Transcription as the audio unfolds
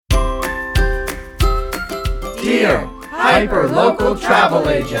Dear Hyperlocal Travel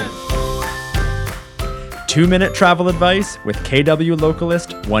Agent. 2-minute travel advice with KW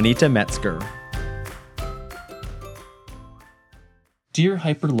localist Juanita Metzger. Dear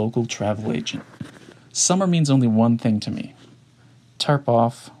Hyperlocal Travel Agent, summer means only one thing to me. Tarp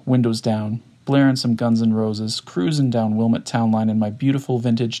off, windows down, blaring some Guns N' Roses, cruising down Wilmette Town Line in my beautiful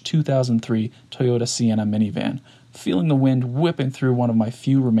vintage 2003 Toyota Sienna minivan, feeling the wind whipping through one of my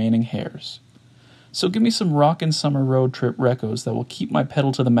few remaining hairs. So give me some rockin' summer road trip recos that will keep my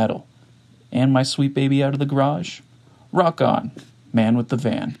pedal to the metal. And my sweet baby out of the garage? Rock on, man with the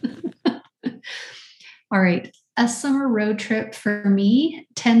van. All right. A summer road trip for me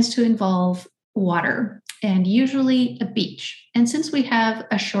tends to involve water and usually a beach. And since we have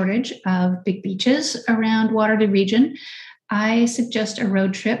a shortage of big beaches around Waterloo Region, I suggest a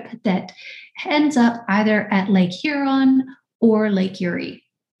road trip that ends up either at Lake Huron or Lake Erie.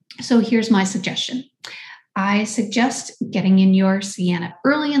 So here's my suggestion. I suggest getting in your Sienna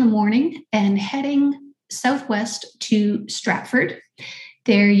early in the morning and heading southwest to Stratford.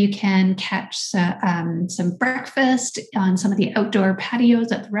 There you can catch some breakfast on some of the outdoor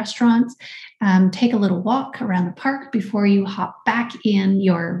patios at the restaurants, take a little walk around the park before you hop back in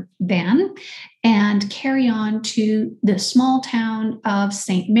your van and carry on to the small town of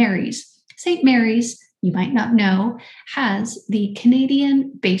St. Mary's. St. Mary's, you might not know, has the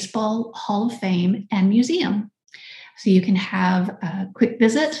Canadian Baseball Hall of Fame and Museum. So you can have a quick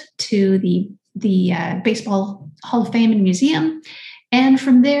visit to the Baseball Hall of Fame and Museum. And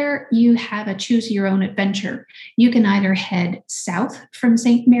from there, you have a choose your own adventure. You can either head south from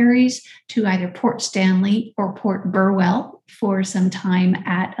St. Mary's to either Port Stanley or Port Burwell for some time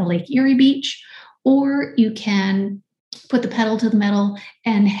at a Lake Erie beach, or you can put the pedal to the metal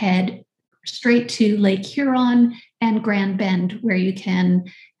and head straight to Lake Huron and Grand Bend, where you can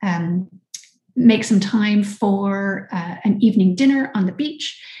make some time for an evening dinner on the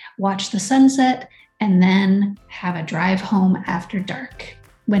beach, watch the sunset, and then have a drive home after dark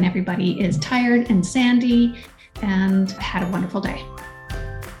when everybody is tired and sandy and had a wonderful day.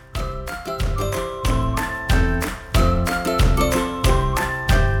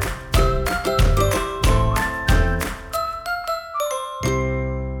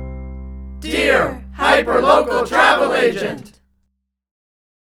 Dear Hyperlocal Travel Agent.